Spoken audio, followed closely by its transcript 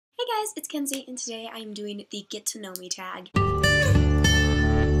Hey guys, it's Kenzie, and today I'm doing the Get to Know Me tag.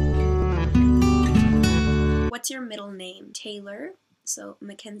 What's your middle name? Taylor. So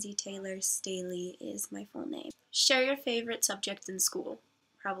Mackenzie Taylor Staley is my full name. Share your favorite subject in school.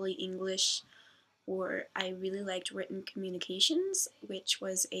 Probably English, or I really liked written communications, which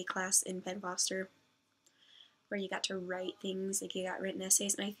was a class in Penn Foster where you got to write things, like you got written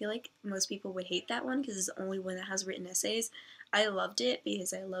essays, and I feel like most people would hate that one because it's the only one that has written essays. I loved it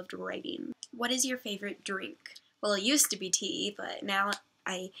because I loved writing. What is your favorite drink? Well, it used to be tea, but now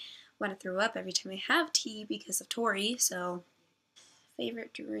I want to throw up every time I have tea because of Tori, so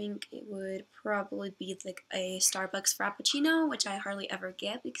favorite drink, it would probably be like a Starbucks Frappuccino, which I hardly ever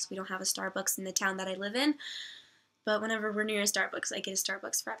get because we don't have a Starbucks in the town that I live in. But whenever we're near a Starbucks, I get a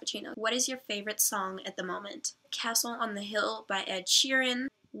Starbucks Frappuccino. What is your favorite song at the moment? Castle on the Hill by Ed Sheeran.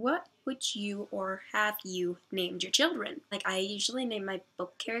 What would you or have you named your children? Like, I usually name my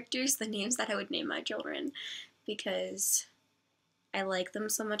book characters the names that I would name my children because I like them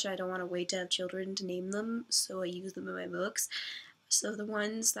so much I don't want to wait to have children to name them, so I use them in my books. So the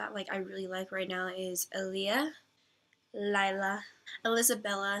ones that I really like right now is Aaliyah, Lila,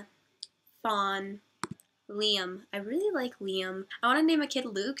 Elizabella, Fawn, Liam. I really like Liam. I want to name a kid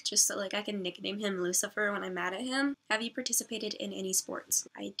Luke just so I can nickname him Lucifer when I'm mad at him. Have you participated in any sports?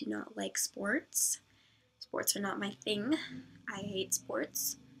 I do not like sports. Sports are not my thing. I hate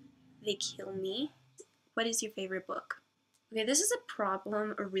sports. They kill me. What is your favorite book? Okay, this is a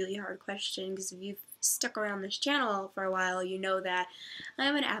really hard question, because if you've stuck around this channel for a while, you know that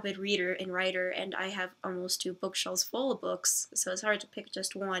I'm an avid reader and writer, and I have almost 2 bookshelves full of books, so it's hard to pick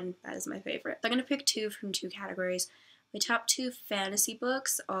just one that is my favorite. So I'm going to pick 2 from 2 categories. My top 2 fantasy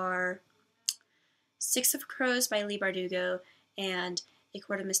books are Six of Crows by Leigh Bardugo and A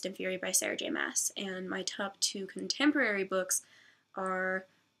Court of Mist and Fury by Sarah J. Maas. And my top 2 contemporary books are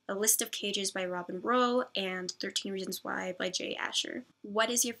A List of Cages by Robin Rowe and 13 Reasons Why by Jay Asher. What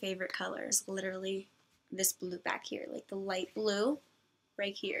is your favorite color? It's literally this blue back here, like the light blue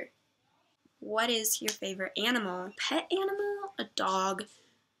right here. What is your favorite animal? Pet animal? A dog.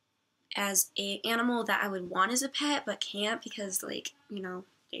 As an animal that I would want as a pet but can't because,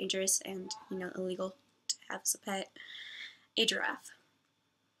 dangerous and, illegal to have as a pet. A giraffe.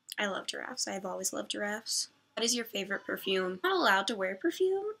 I love giraffes. I have always loved giraffes. What is your favorite perfume? I'm not allowed to wear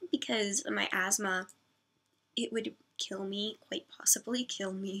perfume because of my asthma. It would kill me, quite possibly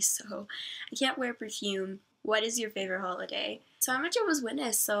kill me, so I can't wear perfume. What is your favorite holiday? So I'm a Jehovah's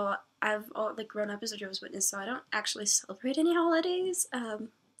Witness, so I've grown up as a Jehovah's Witness, so I don't actually celebrate any holidays.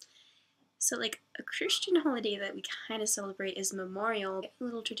 So a Christian holiday that we kind of celebrate is Memorial. A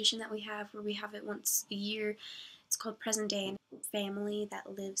little tradition that we have where we have it once a year. It's called Present Day, and family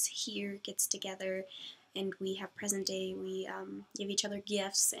that lives here gets together and we have Present Day. We give each other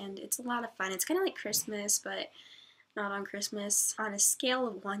gifts, and it's a lot of fun. It's kind of like Christmas, but not on Christmas. On a scale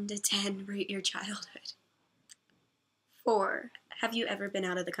of 1 to 10, rate your childhood. 4. Have you ever been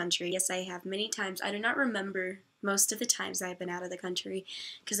out of the country? Yes, I have, many times. I do not remember most of the times I've been out of the country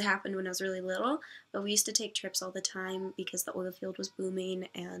because it happened when I was really little, but we used to take trips all the time because the oil field was booming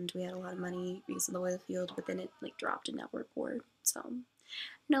and we had a lot of money because of the oil field, but then it dropped and now we're poor. So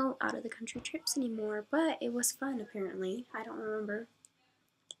no out of the country trips anymore, but it was fun apparently. I don't remember,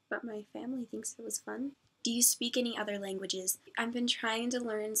 but my family thinks it was fun. Do you speak any other languages? I've been trying to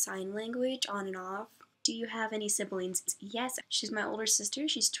learn sign language on and off. Do you have any siblings? Yes, she's my older sister.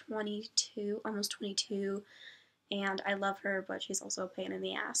 She's 22, almost 22, and I love her, but she's also a pain in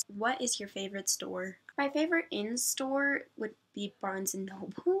the ass. What is your favorite store? My favorite in-store would be Barnes &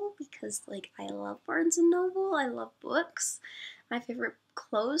 Noble because, I love Barnes & Noble. I love books. My favorite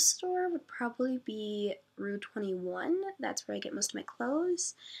clothes store would probably be Rue 21. That's where I get most of my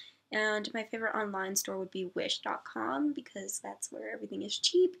clothes. And my favorite online store would be Wish.com because that's where everything is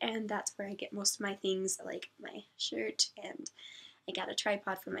cheap and that's where I get most of my things, like my shirt, and I got a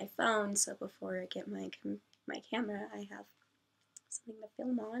tripod for my phone, so before I get my camera, I have something to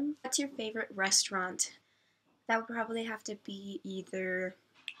film on. What's your favorite restaurant? That would probably have to be either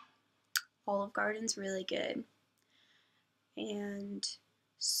Olive Garden's really good, and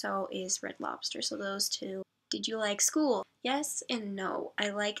so is Red Lobster, so those 2. Did you like school? Yes and no. I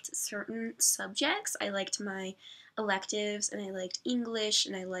liked certain subjects. I liked my electives, and I liked English,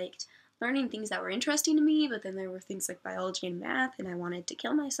 and I liked learning things that were interesting to me, but then there were things like biology and math, and I wanted to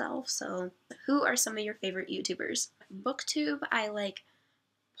kill myself. So who are some of your favorite YouTubers? BookTube, I like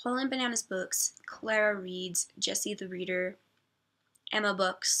Paul and Bananas Books, Clara Reads, Jessie the Reader, Emma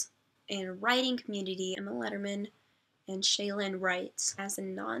Books. In writing community, Emma Letterman, and Shaylin writes. As a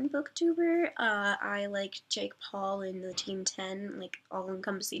non-booktuber, I like Jake Paul in the Team 10, like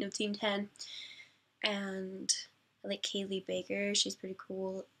all-encompassing of Team 10, and I like Kaylee Baker. She's pretty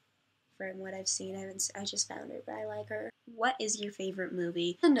cool from what I've seen. I just found her, but I like her. What is your favorite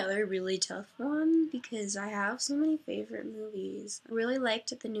movie? Another really tough one because I have so many favorite movies. I really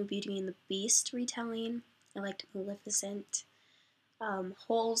liked the new Beauty and the Beast retelling. I liked Maleficent.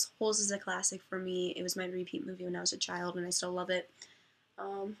 Holes is a classic for me. It was my repeat movie when I was a child, and I still love it.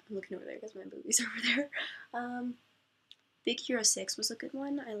 I'm looking over there because my movie's over there. Big Hero 6 was a good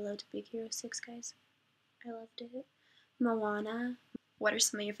one. I loved Big Hero 6, guys. I loved it. Moana. What are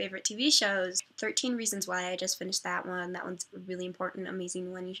some of your favorite TV shows? 13 Reasons Why. I just finished that one. That one's a really important,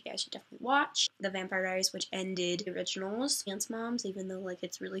 amazing one you guys should definitely watch. The Vampire Diaries, which ended the originals. Dance Moms, even though like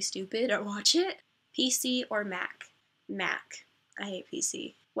it's really stupid, I watch it. PC or Mac? Mac. I hate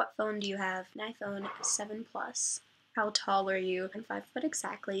PC. What phone do you have? An iPhone 7 Plus. How tall are you? I'm 5 foot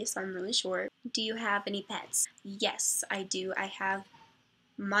exactly, so I'm really short. Do you have any pets? Yes, I do. I have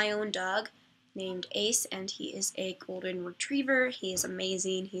my own dog named Ace, and he is a golden retriever. He is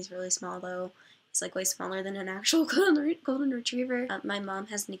amazing. He's really small though. He's like way smaller than an actual golden retriever. My mom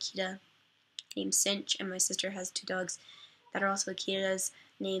has Nikita named Cinch, and my sister has 2 dogs that are also Akitas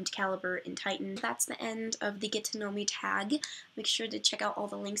named Caliber and Titan. That's the end of the Get to Know Me tag. Make sure to check out all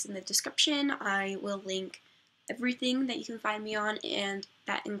the links in the description. I will link everything that you can find me on, and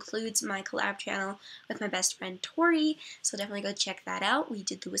that includes my collab channel with my best friend Tori, so definitely go check that out. We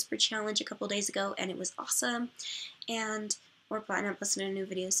did the Whisper Challenge a couple days ago and it was awesome, and we're planning on posting a new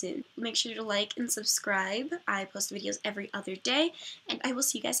video soon. Make sure to like and subscribe. I post videos every other day, and I will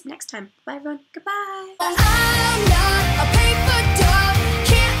see you guys next time. Bye everyone. Goodbye. I'm not a paper doll.